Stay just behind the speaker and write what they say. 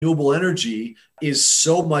renewable energy is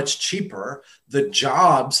so much cheaper. The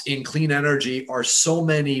jobs in clean energy are so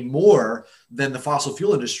many more than the fossil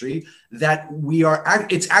fuel industry that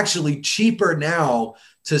it's actually cheaper now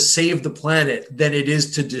to save the planet than it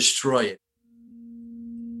is to destroy it.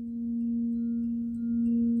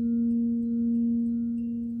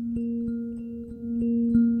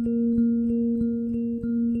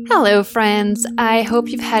 Hello, friends. I hope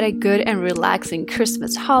you've had a good and relaxing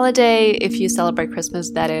Christmas holiday, if you celebrate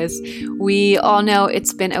Christmas, that is. We all know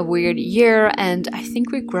it's been a weird year, and I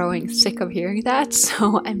think we're growing sick of hearing that,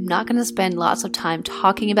 so I'm not going to spend lots of time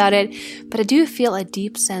talking about it, but I do feel a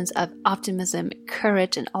deep sense of optimism,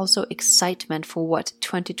 courage, and also excitement for what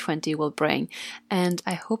 2020 will bring, and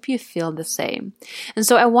I hope you feel the same. And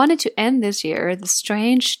so I wanted to end this year, the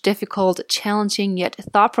strange, difficult, challenging, yet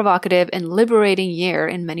thought-provocative and liberating year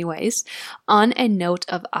in many ways, on a note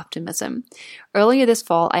of optimism. Earlier this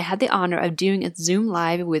fall, I had the honor of doing a Zoom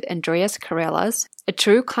Live with Andreas Karelas, a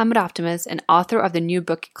true climate optimist and author of the new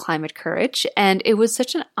book Climate Courage, and it was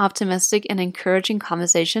such an optimistic and encouraging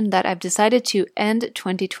conversation that I've decided to end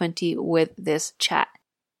 2020 with this chat.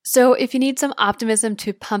 So if you need some optimism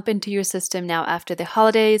to pump into your system now after the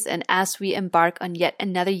holidays and as we embark on yet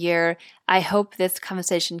another year, I hope this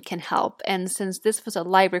conversation can help. And since this was a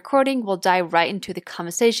live recording, we'll dive right into the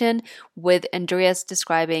conversation with Andreas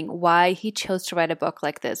describing why he chose to write a book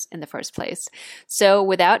like this in the first place. So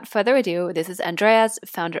without further ado, this is Andreas,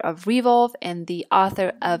 founder of Revolve and the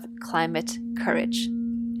author of Climate Courage.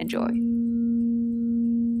 Enjoy.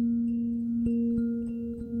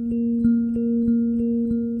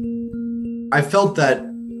 I felt that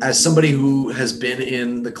as somebody who has been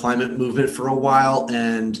in the climate movement for a while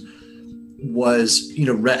and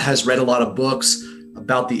has read a lot of books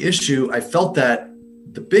about the issue, I felt that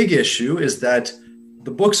the big issue is that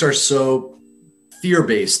the books are so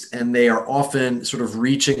fear-based and they are often sort of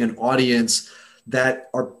reaching an audience that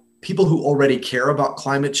are people who already care about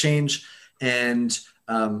climate change, and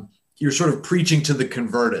you're sort of preaching to the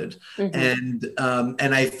converted. Mm-hmm.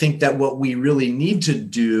 And I think that what we really need to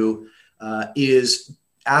do is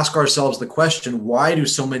ask ourselves the question, why do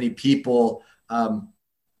so many people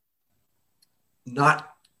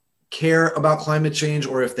not care about climate change?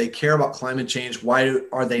 Or if they care about climate change, why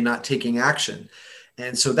are they not taking action?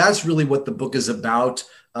 And so that's really what the book is about.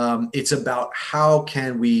 It's about how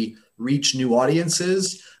can we reach new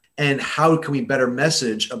audiences and how can we better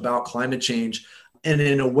message about climate change, and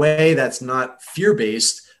in a way that's not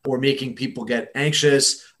fear-based or making people get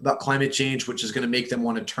anxious about climate change, which is going to make them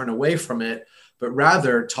want to turn away from it, but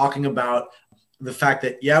rather talking about the fact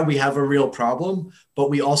that, yeah, we have a real problem, but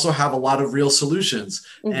we also have a lot of real solutions.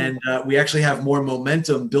 Mm-hmm. And we actually have more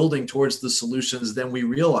momentum building towards the solutions than we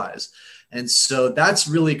realize. And so that's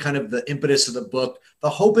really kind of the impetus of the book. The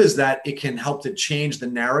hope is that it can help to change the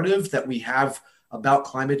narrative that we have about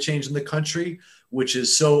climate change in the country, which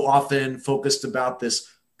is so often focused about this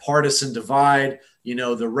partisan divide. You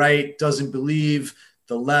know, the right doesn't believe,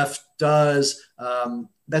 the left does.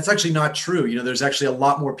 That's actually not true. You know, there's actually a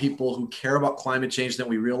lot more people who care about climate change than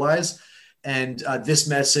we realize. And this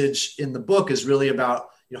message in the book is really about,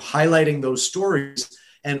 highlighting those stories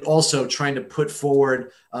and also trying to put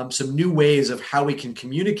forward some new ways of how we can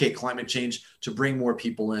communicate climate change to bring more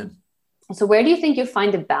people in. So where do you think you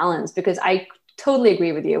find a balance? Because I totally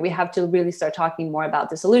agree with you. We have to really start talking more about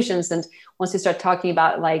the solutions. And once we start talking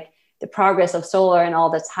about the progress of solar and all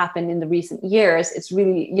that's happened in the recent years, it's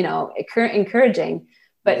really, encouraging.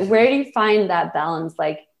 But where do you find that balance?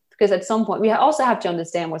 Because at some point we also have to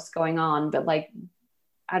understand what's going on, but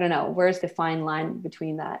I don't know, where's the fine line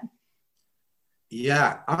between that?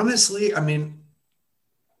 Yeah, honestly, I mean,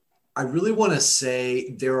 I really want to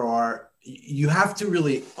say you have to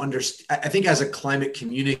really understand. I think as a climate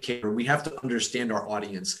communicator, we have to understand our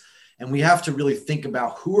audience. And we have to really think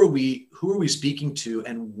about who are we speaking to,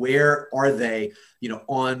 and where are they,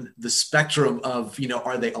 on the spectrum of,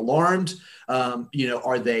 are they alarmed?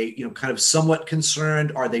 Are they, kind of somewhat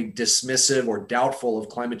concerned? Are they dismissive or doubtful of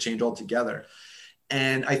climate change altogether?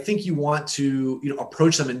 And I think you want to,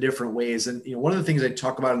 approach them in different ways. And, one of the things I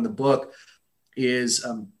talk about in the book is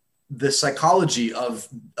the psychology of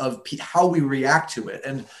how we react to it.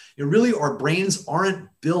 And really our brains aren't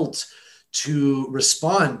built to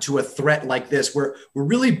respond to a threat like this. We're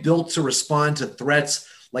really built to respond to threats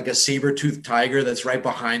like a saber-toothed tiger that's right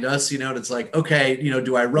behind us. And it's like, okay,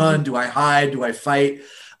 do I run? Do I hide? Do I fight?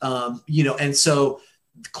 And so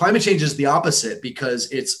climate change is the opposite, because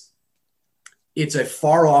it's a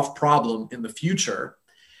far off problem in the future.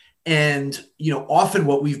 And, often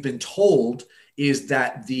what we've been told is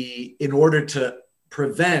that in order to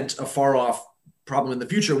prevent a far off problem in the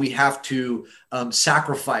future, we have to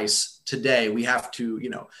sacrifice today. We have to,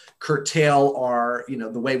 curtail our,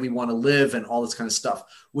 the way we want to live and all this kind of stuff,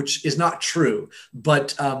 which is not true.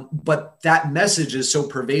 But that message is so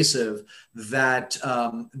pervasive that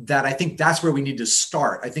that I think that's where we need to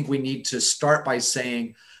start. I think we need to start by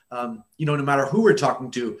saying, no matter who we're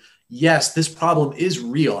talking to, yes, this problem is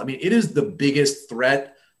real. I mean, it is the biggest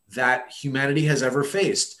threat that humanity has ever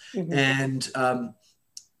faced. Mm-hmm.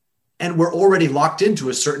 And we're already locked into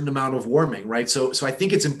a certain amount of warming, right? So I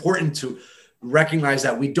think it's important to recognize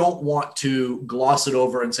that we don't want to gloss it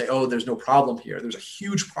over and say, oh, there's no problem here. There's a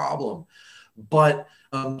huge problem. But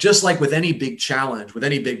just like with any big challenge, with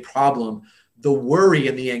any big problem, the worry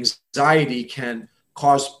and the anxiety can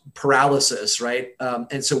cause paralysis, right?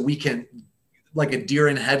 And so we can, like a deer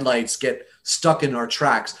in headlights, get stuck in our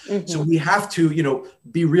tracks. Mm-hmm. So we have to,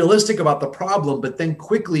 be realistic about the problem, but then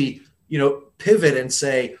quickly, pivot and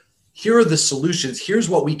say, here are the solutions. Here's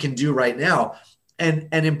what we can do right now. And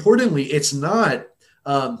importantly, it's not,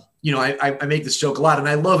 I make this joke a lot, and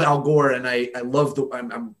I love Al Gore, and I love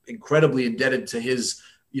I'm incredibly indebted to his,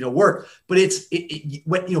 work. But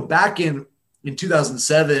when, back in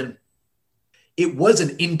 2007, it was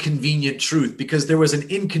an inconvenient truth, because there was an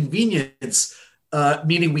inconvenience,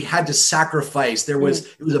 meaning we had to sacrifice. It was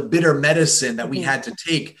a bitter medicine that we had to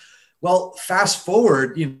take. Well, fast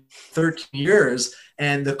forward, 13 years,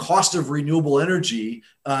 and the cost of renewable energy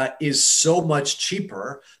is so much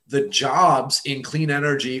cheaper. The jobs in clean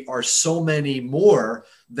energy are so many more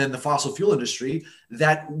than the fossil fuel industry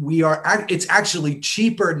that it's actually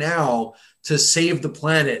cheaper now to save the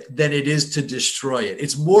planet than it is to destroy it.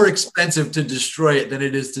 It's more expensive to destroy it than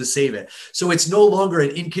it is to save it. So it's no longer an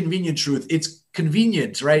inconvenient truth. It's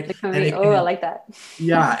convenient, right? I like that.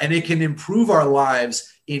 Yeah, and it can improve our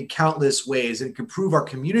lives in countless ways, and it can improve our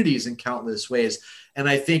communities in countless ways. And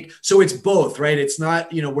I think, so it's both, right? It's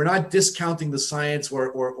not, we're not discounting the science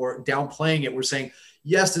or downplaying it. We're saying,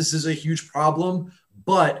 yes, this is a huge problem,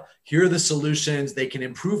 but here are the solutions. They can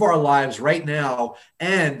improve our lives right now,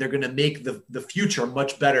 and they're going to make the future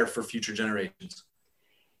much better for future generations.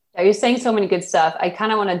 Yeah, you're saying so many good stuff. I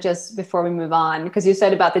kind of want to just, before we move on, because you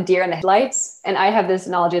said about the deer in the headlights, and I have this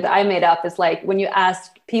analogy that I made up. It's like when you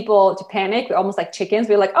ask people to panic, we're almost like chickens.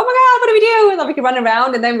 We're like, oh my God, what do we do? And then we can run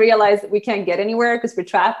around and then realize that we can't get anywhere because we're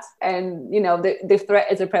trapped, and the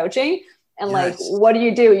threat is approaching. And yes. Like, what do?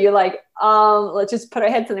 You're like, let's just put our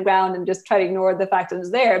heads in the ground and just try to ignore the fact that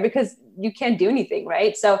it's there, because you can't do anything,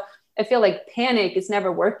 right? So I feel like panic is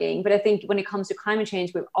never working. But I think when it comes to climate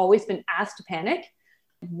change, we've always been asked to panic.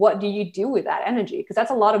 What do you do with that energy? Because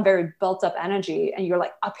that's a lot of very built up energy, and you're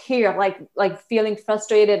like up here, like feeling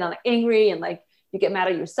frustrated and angry, and like you get mad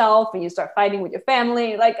at yourself and you start fighting with your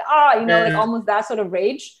family, like almost that sort of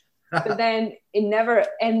rage. But then it never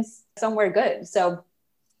ends somewhere good. So,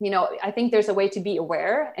 I think there's a way to be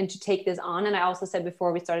aware and to take this on. And I also said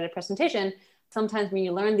before we started the presentation, sometimes when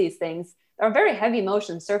you learn these things, there are very heavy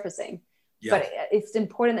emotions surfacing, but it's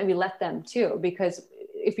important that we let them too, because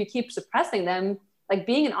if we keep suppressing them, like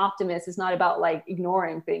being an optimist is not about like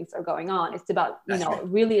ignoring things that are going on. It's about,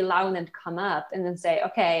 really allowing them to come up and then say,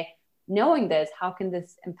 okay, knowing this, how can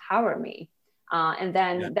this empower me? And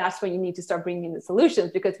then that's when you need to start bringing in the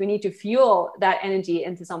solutions, because we need to fuel that energy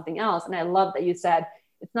into something else. And I love that you said,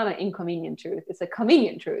 it's not an inconvenient truth. It's a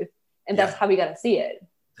convenient truth. And that's how we got to see it.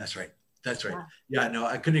 That's right. That's right. Yeah, no,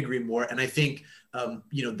 I couldn't agree more. And I think,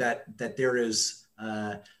 that there is,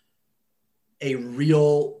 a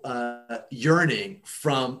real yearning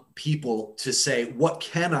from people to say, what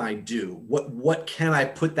can I do? What can I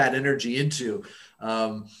put that energy into?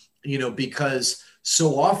 Because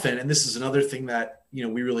so often, and this is another thing that,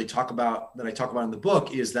 we really talk about, that I talk about in the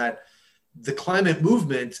book, is that the climate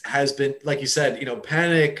movement has been, like you said,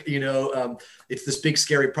 panic, it's this big,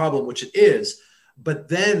 scary problem, which it is. But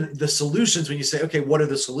then the solutions, when you say, okay, what are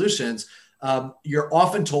the solutions? You're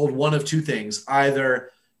often told one of two things: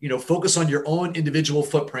 either focus on your own individual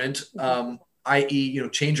footprint, i.e.,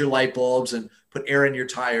 change your light bulbs and put air in your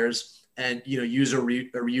tires, and, use a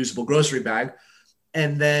reusable grocery bag.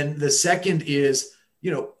 And then the second is,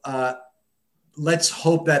 let's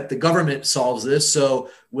hope that the government solves this. So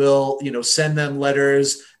we'll, send them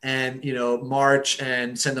letters and, march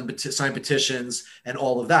and send them sign petitions and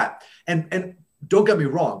all of that. And don't get me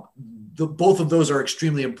wrong. Both of those are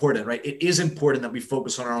extremely important, right? It is important that we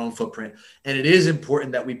focus on our own footprint, and it is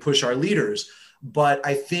important that we push our leaders. But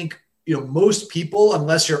I think, most people,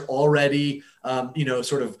 unless you're already,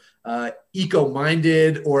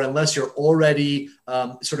 eco-minded, or unless you're already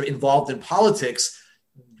sort of involved in politics,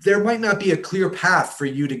 there might not be a clear path for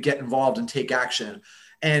you to get involved and take action.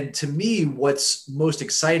 And to me, what's most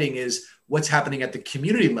exciting is what's happening at the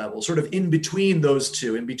community level, sort of in between those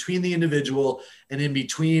two, in between the individual and in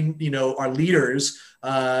between, our leaders,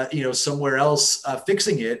 somewhere else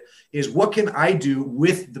fixing it, is what can I do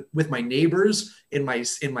with my neighbors in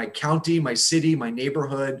my county, my city, my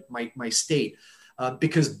neighborhood, my state.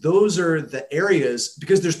 Because those are the areas,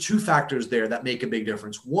 because there's two factors there that make a big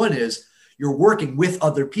difference. One is you're working with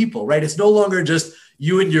other people, right? It's no longer just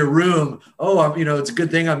you in your room. Oh, it's a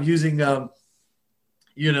good thing I'm using,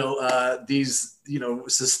 these,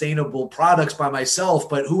 sustainable products by myself,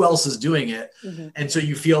 but who else is doing it? Mm-hmm. And so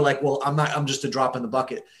you feel like, well, I'm just a drop in the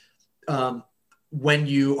bucket. When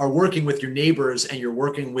you are working with your neighbors and you're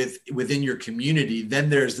working within your community, then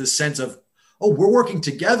there's this sense of, oh, we're working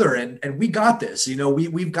together and we got this,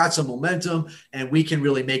 we've got some momentum and we can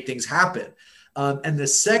really make things happen. And the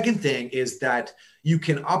second thing is that you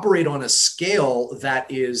can operate on a scale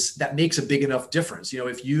that makes a big enough difference.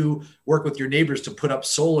 If you work with your neighbors to put up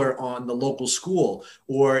solar on the local school,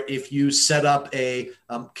 or if you set up a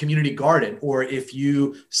community garden, or if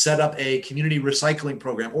you set up a community recycling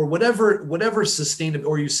program, or whatever sustainable,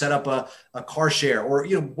 or you set up a car share, or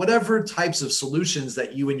whatever types of solutions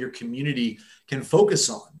that you and your community can focus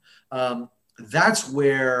on, that's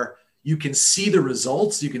where you can see the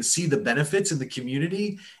results, you can see the benefits in the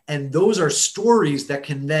community. And those are stories that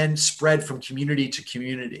can then spread from community to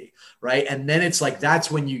community, right? And then it's like, that's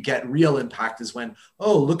when you get real impact, is when,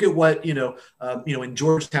 oh, look at what, in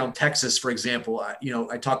Georgetown, Texas, for example,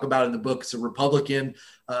 I talk about in the book, it's a Republican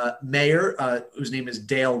mayor whose name is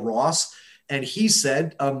Dale Ross. And he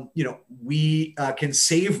said, we can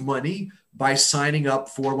save money by signing up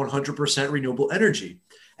for 100% renewable energy.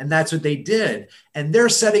 And that's what they did. And they're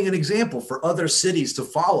setting an example for other cities to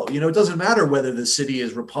follow. It doesn't matter whether the city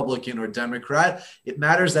is Republican or Democrat. It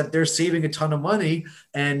matters that they're saving a ton of money,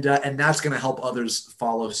 and that's going to help others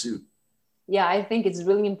follow suit. Yeah, I think it's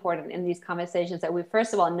really important in these conversations that we,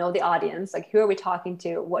 first of all, know the audience, like who are we talking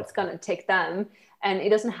to, what's going to take them. And it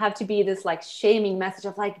doesn't have to be this like shaming message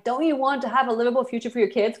of like, don't you want to have a livable future for your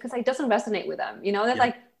kids? Because it doesn't resonate with them. They're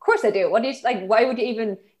like, of course I do. What do you like? Why would you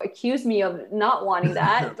even accuse me of not wanting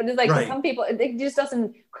that? But it's like, right. Some people, it just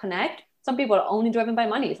doesn't connect. Some people are only driven by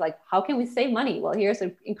money. It's like, how can we save money? Well, here's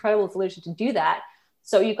an incredible solution to do that.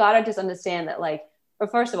 So you got to just understand that, like, or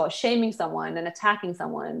first of all, shaming someone and attacking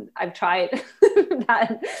someone, I've tried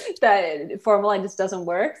that formula just doesn't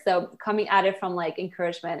work. So coming at it from like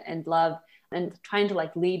encouragement and love and trying to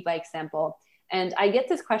like lead by example. And I get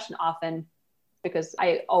this question often because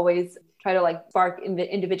I always try to like spark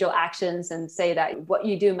individual actions and say that what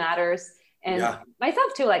you do matters. And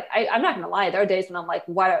myself too, like, I'm not going to lie. There are days when I'm like,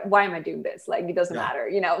 why am I doing this? Like, it doesn't matter.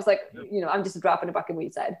 It's like, I'm just a drop in a bucket, we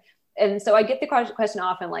said. And so I get the question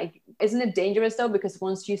often, like, isn't it dangerous though? Because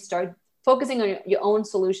once you start focusing on your own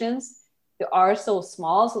solutions, they are so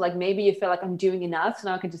small. So like, maybe you feel like I'm doing enough. So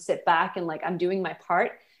now I can just sit back and like, I'm doing my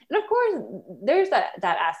part. And of course there's that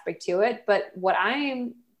aspect to it. But what I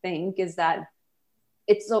think is that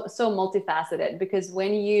it's so multifaceted, because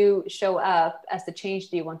when you show up as the change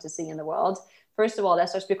that you want to see in the world, first of all, that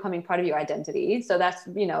starts becoming part of your identity. So that's,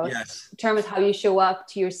 determines how you show up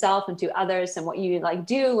to yourself and to others and what you like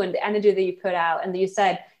do and the energy that you put out. And you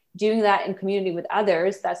said doing that in community with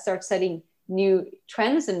others, that starts setting new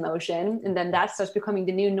trends in motion. And then that starts becoming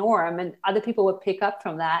the new norm, and other people will pick up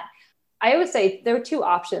from that. I would say there are two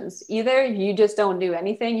options. Either you just don't do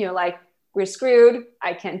anything. You're like, we're screwed.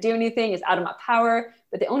 I can't do anything. It's out of my power.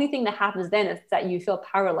 But the only thing that happens then is that you feel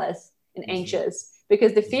powerless and anxious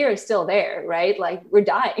because the fear is still there, right? Like, we're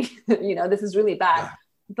dying, this is really bad. Yeah.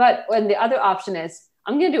 But when the other option is,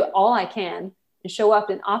 I'm going to do all I can and show up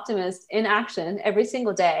an optimist in action every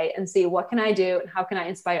single day and see what can I do and how can I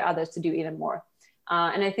inspire others to do even more.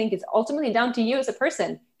 And I think it's ultimately down to you as a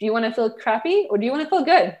person. Do you want to feel crappy or do you want to feel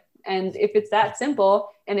good? And if it's that simple,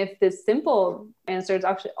 and if this simple answer is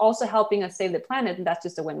actually also helping us save the planet, then that's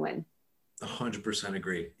just a win-win. 100%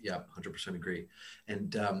 agree. Yeah, 100% agree.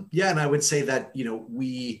 And and I would say that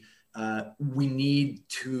we need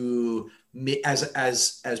to,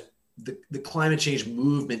 as the climate change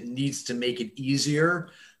movement needs to make it easier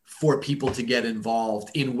for people to get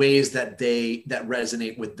involved in ways that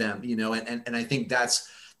resonate with them. And I think that's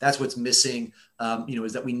what's missing.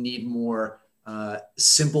 Is that we need more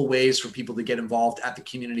simple ways for people to get involved at the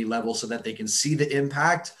community level so that they can see the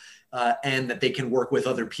impact and that they can work with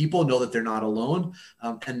other people, know that they're not alone.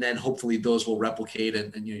 And then hopefully those will replicate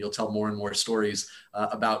and you'll tell more and more stories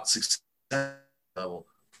about success level.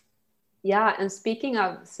 Yeah. And speaking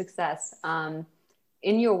of success,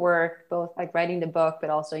 in your work, both like writing the book, but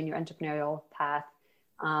also in your entrepreneurial path,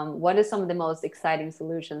 what are some of the most exciting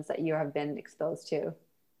solutions that you have been exposed to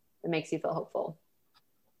that makes you feel hopeful?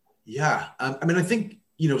 Yeah. I mean, I think,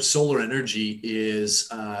 solar energy is,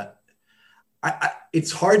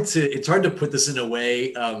 it's hard to put this in a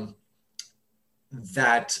way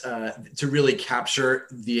that to really capture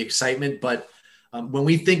the excitement. But when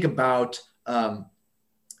we think about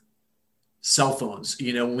cell phones,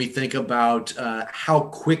 when we think about how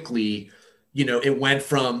quickly, it went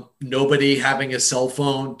from nobody having a cell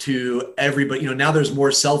phone to everybody, now there's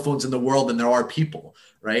more cell phones in the world than there are people,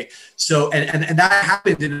 right? So, and that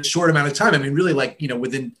happened in a short amount of time. I mean, really like,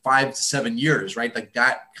 within 5 to 7 years, right? Like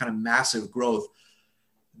that kind of massive growth.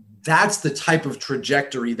 That's the type of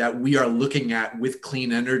trajectory that we are looking at with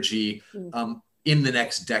clean energy in the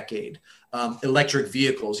next decade. Electric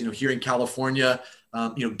vehicles, here in California,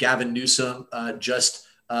 Gavin Newsom just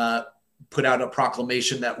put out a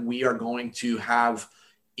proclamation that we are going to have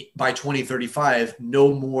by 2035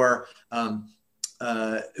 no more,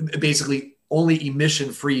 basically only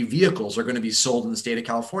emission-free vehicles are going to be sold in the state of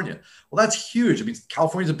California. Well, that's huge. I mean,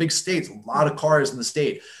 California's a big state, a lot of cars in the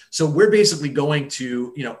state. So we're basically going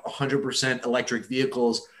to, 100% electric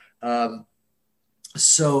vehicles.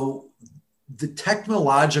 So the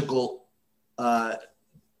technological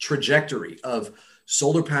trajectory of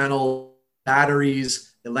solar panel, batteries,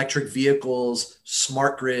 electric vehicles,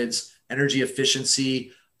 smart grids, energy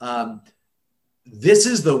efficiency, this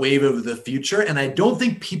is the wave of the future. And I don't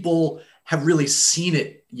think people have really seen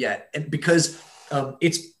it yet. And because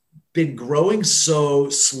it's been growing so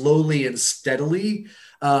slowly and steadily,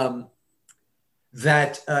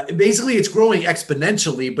 that basically it's growing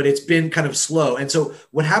exponentially, but it's been kind of slow. And so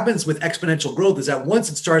what happens with exponential growth is that once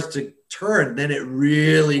it starts to turn, then it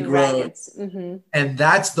really grows. Mm-hmm. And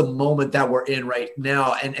that's the moment that we're in right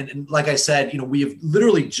now. And like I said, we have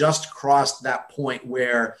literally just crossed that point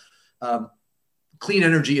where clean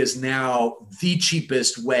energy is now the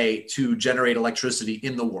cheapest way to generate electricity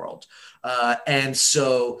in the world. And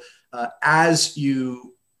so as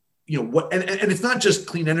and it's not just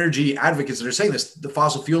clean energy advocates that are saying this. The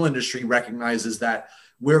fossil fuel industry recognizes that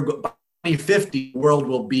by 2050, the world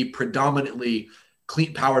will be predominantly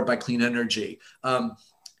powered by clean energy. And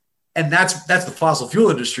that's the fossil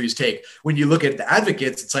fuel industry's take. When you look at the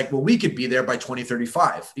advocates, it's like, well, we could be there by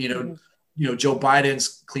 2035. Joe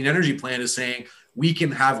Biden's clean energy plan is saying we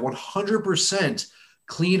can have 100%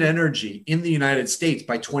 clean energy in the United States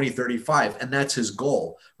by 2035, and that's his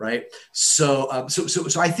goal, right? So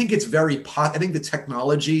I think it's I think the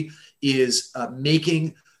technology is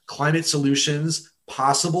making climate solutions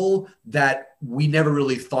possible that we never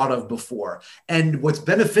really thought of before. And what's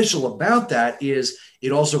beneficial about that is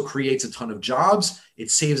it also creates a ton of jobs.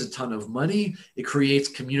 It saves a ton of money. It creates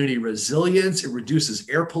community resilience. It reduces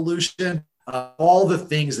air pollution. All the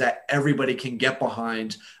things that everybody can get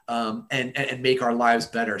behind and make our lives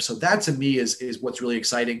better. So that to me is what's really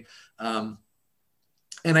exciting. And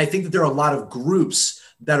I think that there are a lot of groups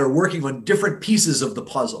that are working on different pieces of the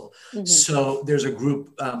puzzle. Mm-hmm. So there's a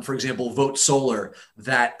group, for example, Vote Solar,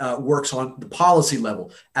 that works on the policy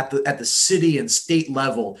level at the city and state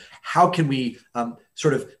level. How can we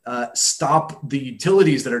stop the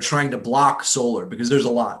utilities that are trying to block solar? Because there's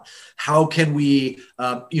a lot. How can we,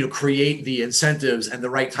 create the incentives and the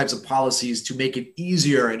right types of policies to make it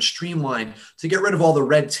easier and streamlined to get rid of all the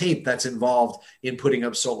red tape that's involved in putting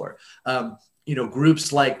up solar?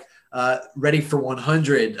 Groups like Ready for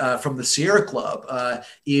 100 from the Sierra Club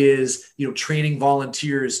is training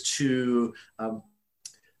volunteers to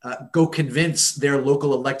go convince their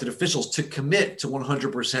local elected officials to commit to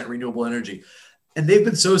 100% renewable energy. And they've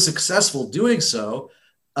been so successful doing so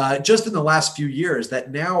just in the last few years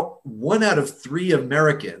that now 1 out of 3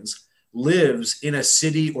 Americans lives in a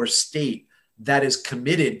city or state that is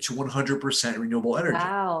committed to 100% renewable energy.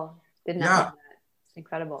 Wow. Didn't know that. It's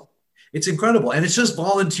incredible. It's incredible. And it's just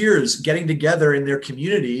volunteers getting together in their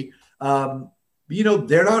community.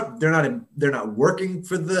 They're not working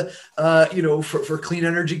for the, for clean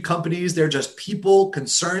energy companies. They're just people,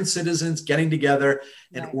 concerned citizens getting together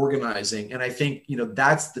and organizing. And I think,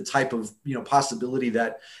 that's the type of, possibility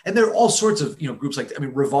that, and there are all sorts of, groups like,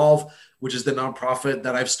 Revolve, which is the nonprofit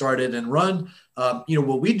that I've started and run.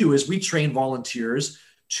 What we do is we train volunteers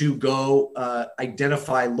to go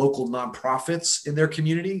identify local nonprofits in their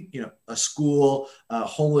community, a school, a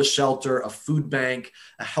homeless shelter, a food bank,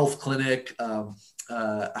 a health clinic,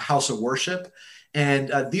 a house of worship.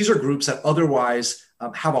 And these are groups that otherwise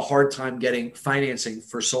have a hard time getting financing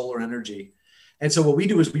for solar energy. And so what we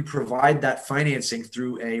do is we provide that financing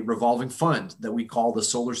through a revolving fund that we call the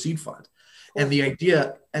Solar Seed Fund. And the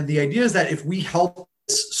idea is that if we help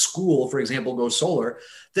this school, for example, go solar,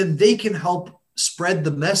 then they can help spread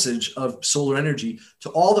the message of solar energy to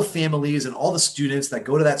all the families and all the students that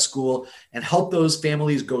go to that school, and help those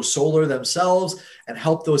families go solar themselves, and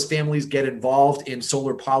help those families get involved in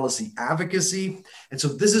solar policy advocacy. And so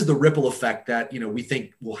this is the ripple effect that, we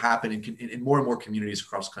think will happen in more and more communities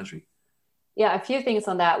across the country. Yeah, a few things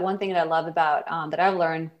on that. One thing that I love about that I've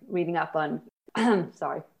learned reading up on,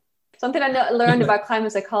 sorry, something I learned about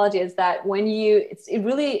climate psychology is that when it's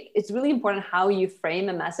really important how you frame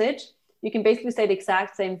a message. You can basically say the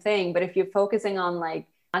exact same thing, but if you're focusing on, I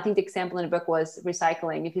think the example in the book was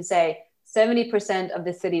recycling. If you say 70% of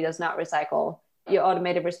the city does not recycle, your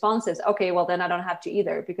automated response is, okay, well then I don't have to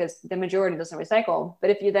either, because the majority doesn't recycle.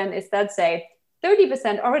 But if you then instead say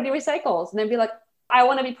 30% already recycles, and then be like, I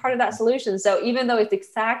want to be part of that solution. So even though it's the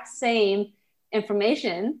exact same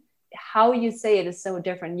information, how you say it is so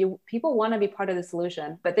different. People want to be part of the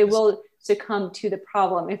solution, but they will succumb to the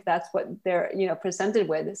problem if that's what they're presented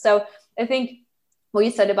with. So I think what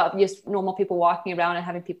you said about just normal people walking around and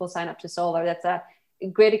having people sign up to solar, that's a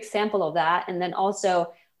great example of that. And then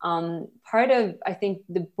also part of, I think,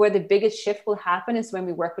 where the biggest shift will happen is when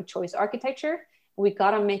we work with choice architecture. We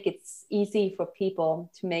got to make it easy for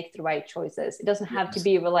people to make the right choices. It doesn't have to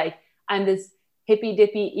be I'm this hippy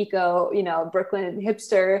dippy eco, Brooklyn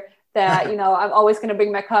hipster that, I'm always going to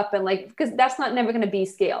bring my cup and because that's never going to be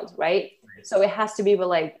scaled. Right. So it has to be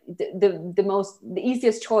the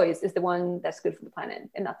easiest choice is the one that's good for the planet,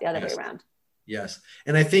 and not the other way around. Yes.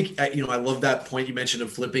 And I think, I love that point you mentioned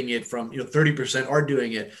of flipping it from, 30% are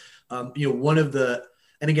doing it. And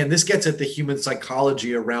again, this gets at the human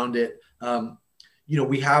psychology around it.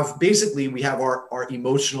 We have our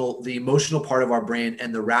the emotional part of our brain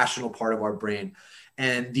and the rational part of our brain.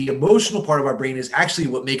 And the emotional part of our brain is actually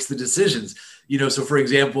what makes the decisions. So for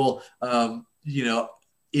example,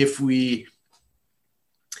 if we're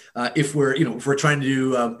trying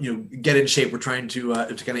to get in shape, we're trying to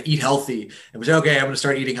kind of eat healthy, and we say, okay, I'm going to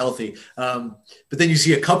start eating healthy. But then you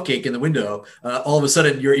see a cupcake in the window. All of a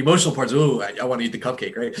sudden, your emotional part's, oh, I want to eat the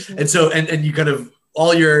cupcake, right? Mm-hmm. And so, and you kind of,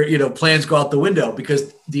 all your plans go out the window,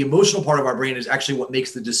 because the emotional part of our brain is actually what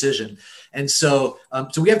makes the decision. And so,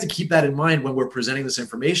 so we have to keep that in mind when we're presenting this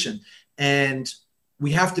information, and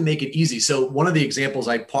we have to make it easy. So one of the examples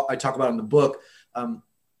I talk about in the book,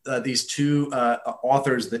 these two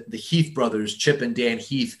authors, the Heath brothers, Chip and Dan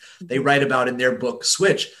Heath, they write about in their book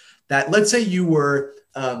Switch, that let's say you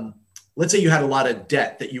had a lot of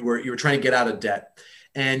debt, that you were trying to get out of debt,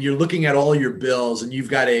 and you're looking at all your bills, and you've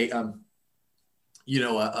got a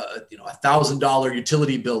 $1,000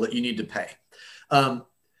 utility bill that you need to pay.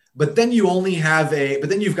 But then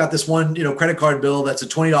you've got this one, credit card bill that's a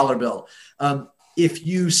 $20 bill. If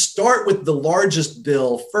you start with the largest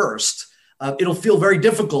bill first, it'll feel very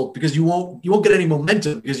difficult, because you won't get any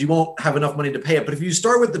momentum, because you won't have enough money to pay it. But if you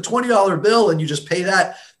start with the $20 bill and you just pay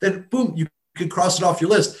that, then boom, you can cross it off your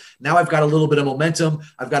list. Now I've got a little bit of momentum.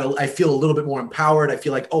 I feel a little bit more empowered. I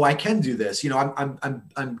feel like, oh, I can do this.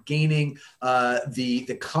 I'm gaining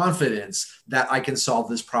the confidence that I can solve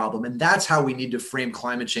this problem. And that's how we need to frame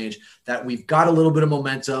climate change, that we've got a little bit of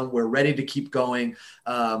momentum. We're ready to keep going.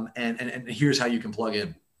 And here's how you can plug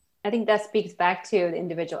in. I think that speaks back to the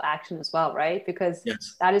individual action as well, right? Because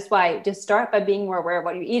that is why just start by being more aware of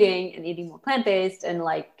what you're eating, and eating more plant-based, and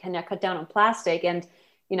can you cut down on plastic? And,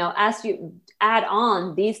 as you add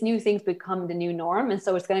on, these new things become the new norm. And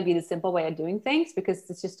so it's going to be the simple way of doing things, because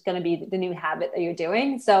it's just going to be the new habit that you're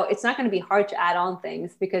doing. So it's not going to be hard to add on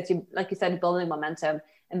things, because you, like you said, building momentum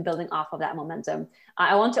and building off of that momentum.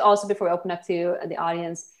 I want to also, before we open up to the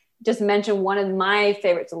audience, just mention one of my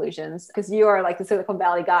favorite solutions, because you are like the Silicon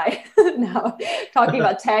Valley guy now, talking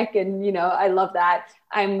about tech, and I love that.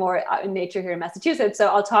 I'm more out in nature here in Massachusetts, so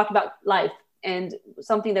I'll talk about life. And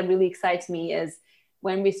something that really excites me is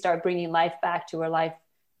when we start bringing life back to where life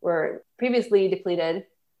were previously depleted,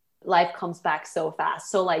 life comes back so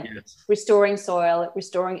fast. So restoring soil,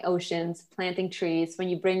 restoring oceans, planting trees. When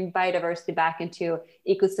you bring biodiversity back into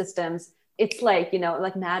ecosystems, it's like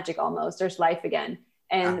magic almost. There's life again.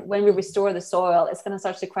 And when we restore the soil, it's going to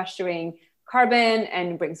start sequestering carbon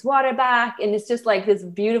and brings water back. And it's just like this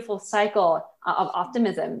beautiful cycle of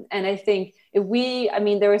optimism. And I think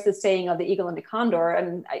there is this saying of the eagle and the condor,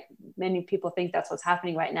 and many people think that's what's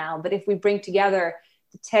happening right now. But if we bring together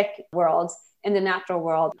the tech worlds and the natural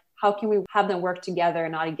world, how can we have them work together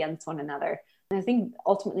and not against one another? And I think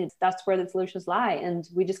ultimately that's where the solutions lie. And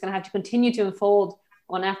we're just going to have to continue to unfold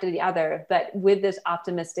one after the other, but with this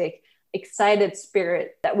optimistic, excited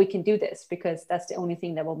spirit that we can do this, because that's the only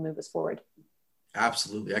thing that will move us forward.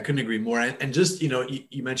 Absolutely. I couldn't agree more. And just,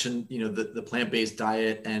 you mentioned, the plant-based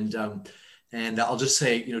diet, and I'll just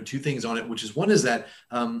say, two things on it, which is, one is that,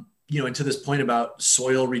 and to this point about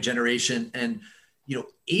soil regeneration, and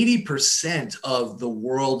 80% of the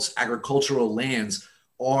world's agricultural lands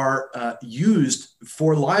are used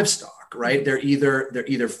for livestock, right? They're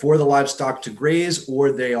either for the livestock to graze,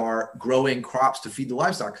 or they are growing crops to feed the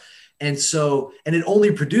livestock. And it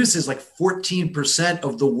only produces like 14%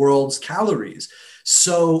 of the world's calories.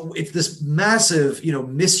 So it's this massive,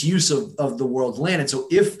 misuse of the world's land. And so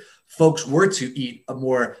if folks were to eat a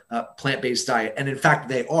more plant-based diet, and in fact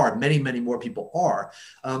they are, many, many more people are,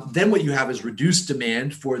 then what you have is reduced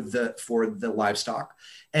demand for the livestock.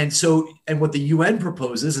 And what the UN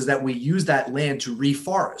proposes is that we use that land to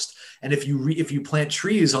reforest. And if you plant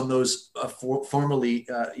trees on those formerly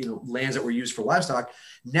lands that were used for livestock,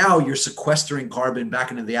 now you're sequestering carbon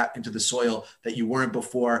back into the soil that you weren't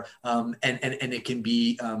before, and it can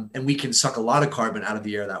be and we can suck a lot of carbon out of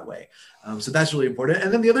the air that way. So that's really important.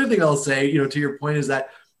 And then the other thing I'll say, to your point, is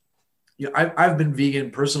that I've been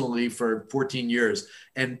vegan personally for 14 years,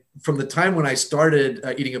 and from the time when I started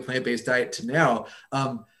eating a plant-based diet to now,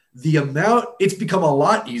 it's become a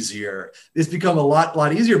lot easier. It's become a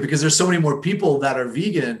lot easier because there's so many more people that are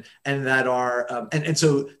vegan, and that are, and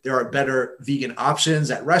so there are better vegan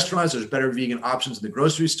options at restaurants. There's better vegan options in the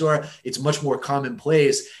grocery store. It's much more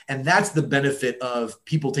commonplace. And that's the benefit of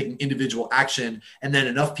people taking individual action, and then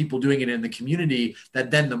enough people doing it in the community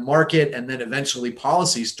that then the market and then eventually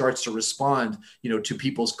policy starts to respond, to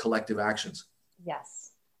people's collective actions. Yes.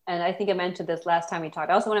 And I think I mentioned this last time we talked.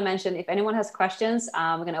 I also want to mention, if anyone has questions,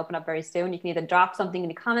 we're going to open up very soon. You can either drop something in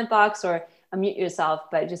the comment box or unmute yourself,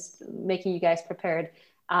 but just making you guys prepared.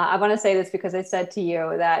 I want to say this because I said to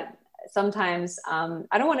you that sometimes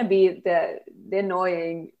I don't want to be the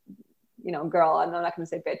annoying, girl. I'm not going to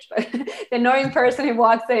say bitch, but the annoying person who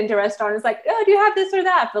walks into a restaurant and is like, oh, do you have this or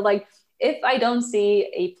that? But like, if I don't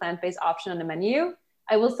see a plant-based option on the menu,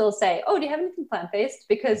 I will still say, oh, do you have anything plant-based?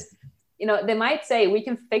 Because they might say we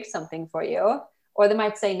can fix something for you, or they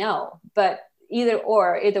might say no, but either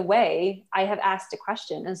way, I have asked a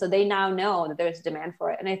question. And so they now know that there's demand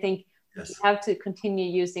for it. And I think we have to continue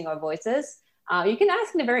using our voices. You can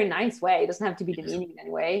ask in a very nice way. It doesn't have to be demeaning in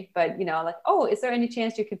any way, but like, oh, is there any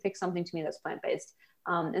chance you can fix something to me that's plant-based?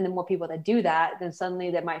 And the more people that do that, then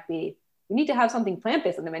suddenly there might be, we need to have something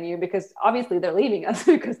plant-based on the menu, because obviously they're leaving us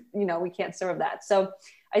because, we can't serve that. So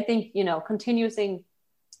I think,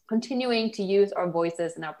 continuing to use our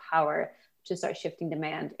voices and our power to start shifting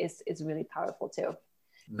demand is really powerful too.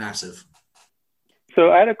 Massive.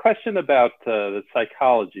 So I had a question about the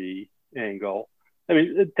psychology angle. I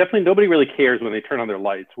mean, definitely nobody really cares when they turn on their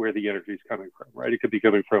lights where the energy is coming from, right? It could be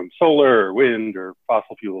coming from solar or wind or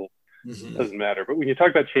fossil fuel. Mm-hmm. Doesn't matter. But when you talk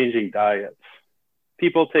about changing diets,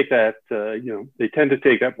 people take that, they tend to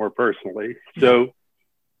take that more personally. So,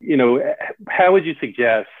 how would you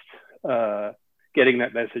suggest getting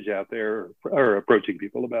that message out there or approaching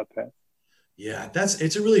people about that? Yeah,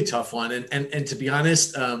 it's a really tough one. And to be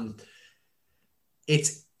honest,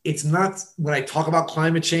 it's not, when I talk about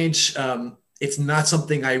climate change, it's not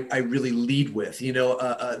something I really lead with.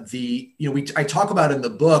 I talk about in the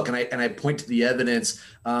book, and I point to the evidence.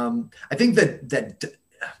 I think that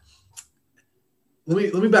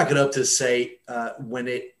let me back it up to say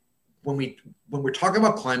when we're talking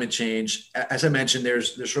about climate change, as I mentioned,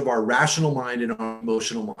 there's sort of our rational mind and our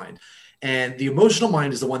emotional mind. And the emotional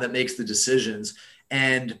mind is the one that makes the decisions.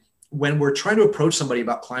 And when we're trying to approach somebody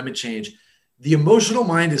about climate change, the emotional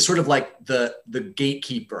mind is sort of like the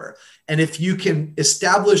gatekeeper. And if you can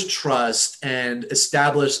establish trust and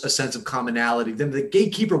establish a sense of commonality, then the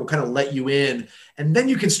gatekeeper will kind of let you in. And then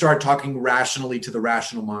you can start talking rationally to the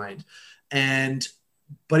rational mind.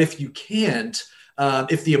 But if you can't,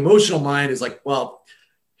 if the emotional mind is like, well,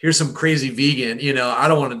 here's some crazy vegan, I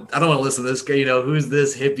don't want to listen to this guy, who's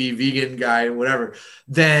this hippie vegan guy, whatever,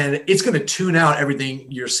 then it's going to tune out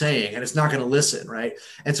everything you're saying and it's not going to listen. Right.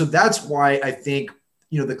 And so that's why I think,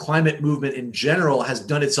 the climate movement in general has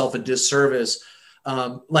done itself a disservice.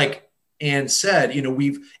 Like Anne said,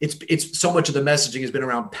 it's so much of the messaging has been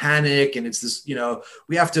around panic, and it's this,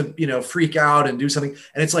 we have to, freak out and do something.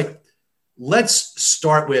 And it's like, let's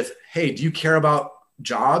start with, hey, do you care about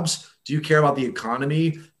jobs? Do you care about the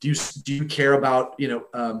economy? Do you care about,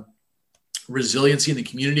 resiliency in the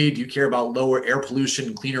community? Do you care about lower air pollution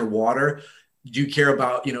and cleaner water? Do you care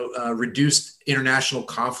about, reduced international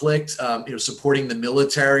conflict, supporting the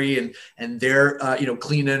military and their,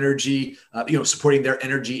 clean energy, supporting their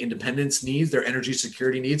energy independence needs, their energy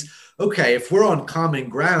security needs? Okay, if we're on common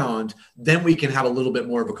ground, then we can have a little bit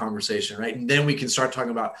more of a conversation, right? And then we can start talking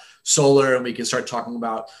about solar, and we can start talking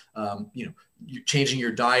about, changing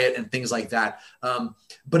your diet and things like that.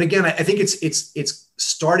 But again, I think it's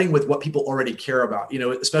starting with what people already care about,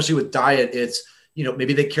 especially with diet. It's,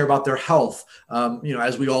 maybe they care about their health.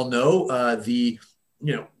 As we all know,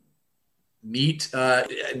 meat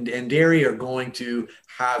and dairy are going to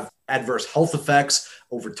have adverse health effects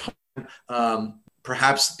over time.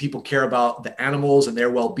 Perhaps people care about the animals and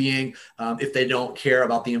their well-being. If they don't care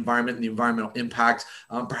about the environment and the environmental impact,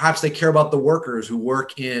 perhaps they care about the workers who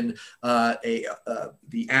work in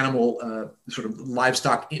the animal sort of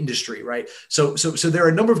livestock industry, right? So there are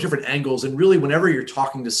a number of different angles, and really, whenever you're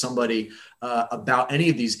talking to somebody about any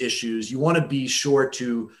of these issues, you want to be sure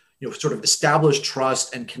to sort of establish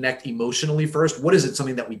trust and connect emotionally first. What is it?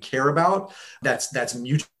 Something that we care about that's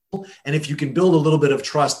mutual. And if you can build a little bit of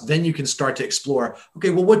trust, then you can start to explore, okay,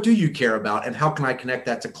 well, what do you care about? And how can I connect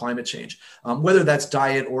that to climate change? Whether that's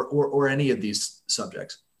diet or any of these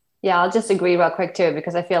subjects. Yeah, I'll just agree real quick too,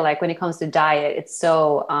 because I feel like when it comes to diet, it's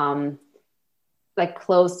so like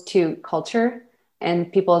close to culture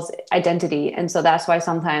and people's identity. And so that's why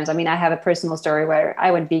sometimes, I have a personal story where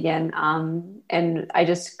I went vegan and I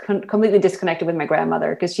just completely disconnected with my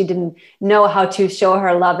grandmother because she didn't know how to show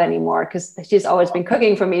her love anymore because she's always been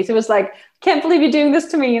cooking for me. So it was like, can't believe you're doing this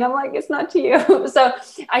to me. And I'm like, it's not to you. So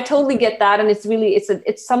I totally get that. And it's really,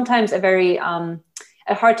 it's sometimes a very, a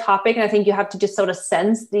hard topic. And I think you have to just sort of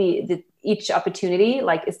sense the each opportunity.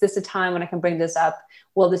 Like, is this a time when I can bring this up?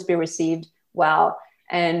 Will this be received well?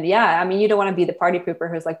 And yeah, you don't want to be the party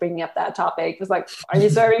pooper who's like bringing up that topic. It's like, are you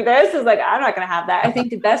serving this? It's like, I'm not going to have that. I think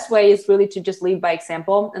the best way is really to just lead by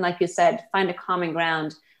example. And like you said, find a common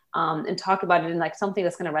ground and talk about it in like something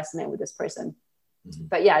that's going to resonate with this person. Mm-hmm.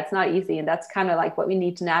 But yeah, it's not easy. And that's kind of like what we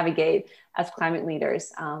need to navigate as climate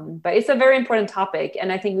leaders. But it's a very important topic.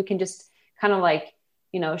 And I think we can just kind of like,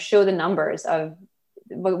 show the numbers of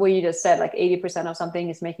what you just said, like 80% of something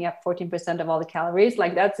is making up 14% of all the calories.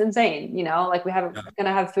 Like that's insane. Like we're going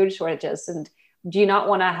to have food shortages. And do you not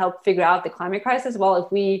want to help figure out the climate crisis? Well,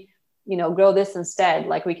 if we, grow this instead,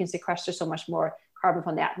 like we can sequester so much more carbon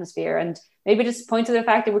from the atmosphere, and maybe just point to the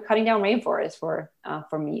fact that we're cutting down rainforests for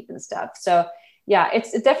meat and stuff. So yeah,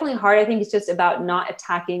 it's definitely hard. I think it's just about not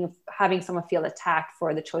attacking, having someone feel attacked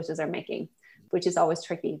for the choices they're making, which is always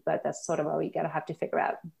tricky, but that's sort of what we have to figure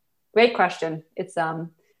out. Great question. It's so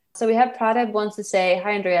we have Pradeb wants to say,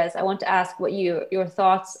 hi, Andreas. I want to ask what your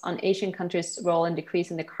thoughts on Asian countries' role in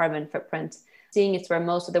decreasing the carbon footprint, seeing it's where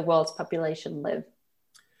most of the world's population live.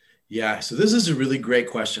 Yeah, so this is a really great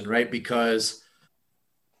question, right? Because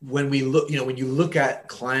when we look, when you look at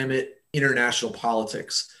climate international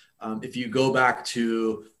politics, if you go back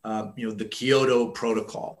to the Kyoto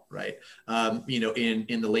Protocol, right?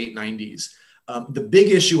 In the late 90s, the big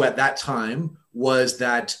issue at that time was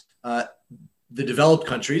that the developed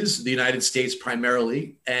countries, the United States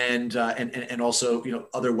primarily, and also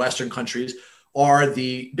other Western countries, are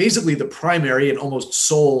basically the primary and almost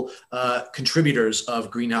sole contributors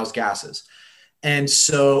of greenhouse gases. And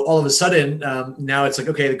so all of a sudden, now it's like,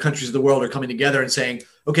 okay, the countries of the world are coming together and saying,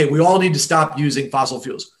 okay, we all need to stop using fossil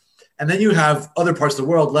fuels. And then you have other parts of the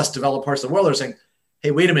world, less developed parts of the world, are saying,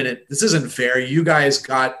 hey, wait a minute, this isn't fair. You guys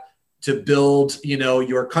got to build,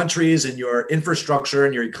 your countries and your infrastructure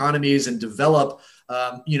and your economies and develop,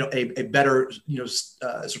 a better,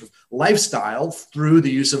 sort of lifestyle through the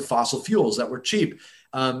use of fossil fuels that were cheap.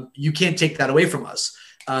 You can't take that away from us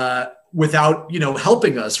without,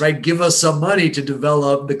 helping us, right? Give us some money to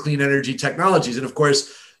develop the clean energy technologies. And of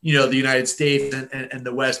course, the United States and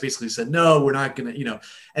the West basically said, no, we're not going to,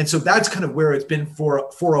 and so that's kind of where it's been for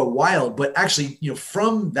a while. But actually,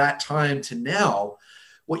 from that time to now,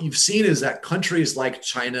 what you've seen is that countries like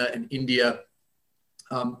China and India,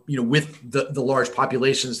 with the large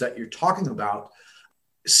populations that you're talking about,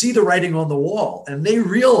 see the writing on the wall, and they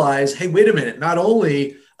realize, hey, wait a minute, not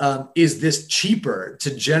only is this cheaper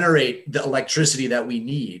to generate the electricity that we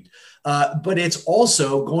need, but it's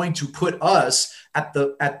also going to put us at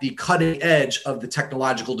the cutting edge of the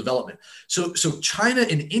technological development. So China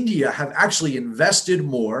and India have actually invested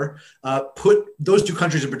more, put those two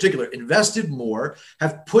countries in particular, invested more,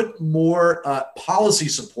 have put more policy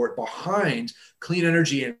support behind clean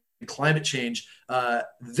energy and climate change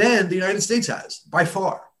than the United States has, by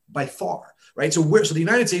far. Right. So the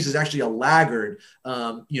United States is actually a laggard,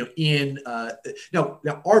 now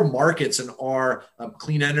our markets and our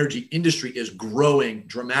clean energy industry is growing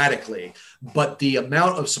dramatically, but the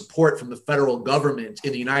amount of support from the federal government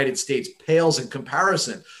in the United States pales in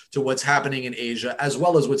comparison to what's happening in Asia, as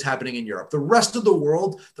well as what's happening in Europe. The rest of the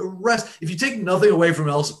world, if you take nothing away from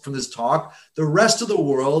this talk, the rest of the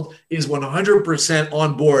world is 100%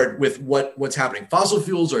 on board with what's happening. Fossil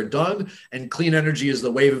fuels are done, and clean energy is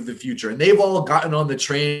the wave of the future. And they've all gotten on the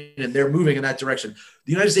train, and they're moving in that direction.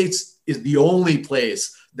 The United States is the only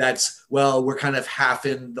place that's, well, we're kind of half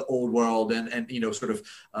in the old world and sort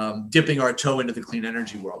of dipping our toe into the clean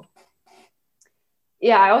energy world.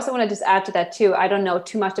 Yeah, I also want to just add to that too. I don't know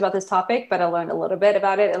too much about this topic, but I learned a little bit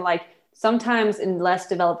about it. And like sometimes in less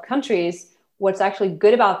developed countries, what's actually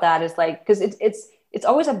good about that is like, because it's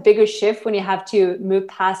always a bigger shift when you have to move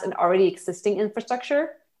past an already existing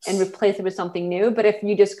infrastructure and replace it with something new. But if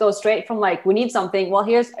you just go straight from like, we need something, well,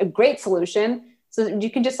 here's a great solution. So you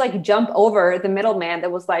can just like jump over the middleman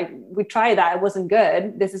that was like, we tried that, it wasn't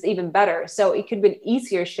good. This is even better. So it could be an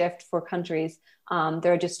easier shift for countries that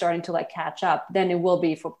are just starting to like catch up than it will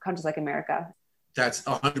be for countries like America. That's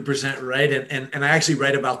 100% right. And I actually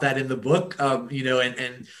write about that in the book,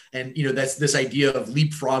 and that's this idea of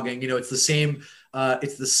leapfrogging. It's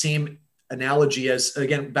the same analogy as,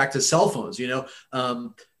 again, back to cell phones,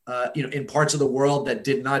 in parts of the world that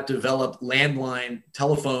did not develop landline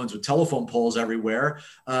telephones with telephone poles everywhere.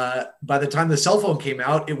 By the time the cell phone came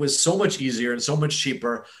out, it was so much easier and so much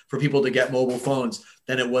cheaper for people to get mobile phones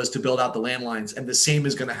than it was to build out the landlines. And the same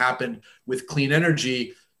is going to happen with clean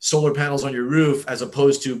energy, solar panels on your roof, as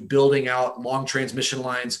opposed to building out long transmission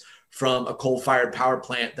lines from a coal-fired power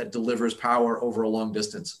plant that delivers power over a long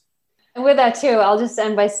distance. And with that too, I'll just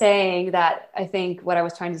end by saying that I think what I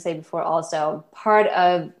was trying to say before also, part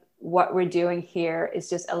of what we're doing here is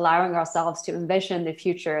just allowing ourselves to envision the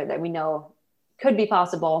future that we know could be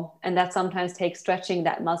possible. And that sometimes takes stretching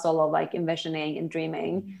that muscle of like envisioning and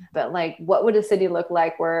dreaming. But like, what would a city look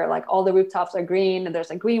like where like all the rooftops are green and there's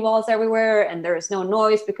like green walls everywhere and there is no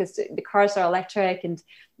noise because the cars are electric, and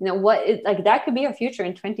like that could be our future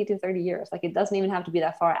in 20 to 30 years. Like it doesn't even have to be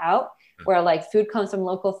that far out, where like food comes from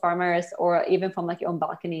local farmers or even from like your own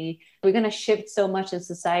balcony. We're going to shift so much in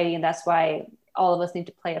society, and that's why all of us need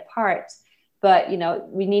to play a part. But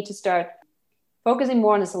we need to start focusing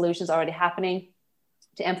more on the solutions already happening,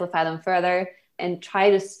 to amplify them further, and try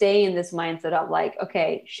to stay in this mindset of like,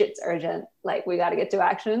 okay, shit's urgent, like we got to get to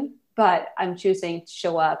action, but I'm choosing to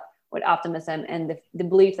show up with optimism and the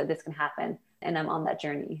belief that this can happen. And I'm on that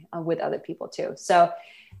journey with other people too. So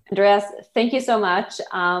Andreas, thank you so much.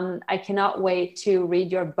 I cannot wait to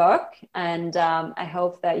read your book, and I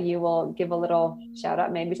hope that you will give a little shout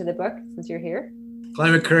out maybe to the book since you're here.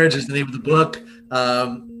 Climate Courage is the name of the book.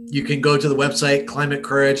 You can go to the website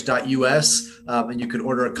climatecourage.us and you can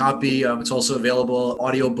order a copy. It's also available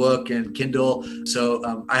audiobook and Kindle.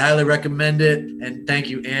 So I highly recommend it. And thank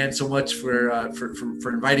you, Anne, so much for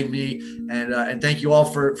inviting me. And thank you all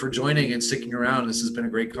for joining and sticking around. This has been a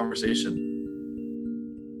great conversation.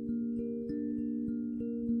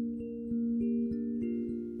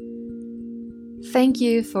 Thank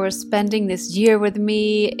you for spending this year with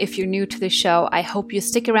me. If you're new to the show, I hope you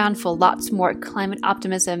stick around for lots more climate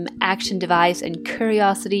optimism, action device, and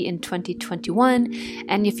curiosity in 2021.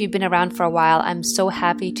 And if you've been around for a while, I'm so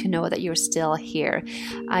happy to know that you're still here.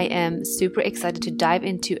 I am super excited to dive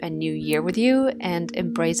into a new year with you and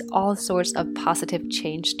embrace all sorts of positive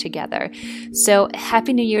change together. So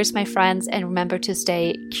happy New Year's, my friends, and remember to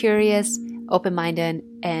stay curious, open-minded,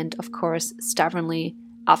 and of course, stubbornly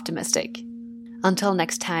optimistic. Until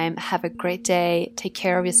next time, have a great day, take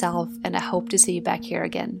care of yourself, and I hope to see you back here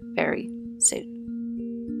again very soon.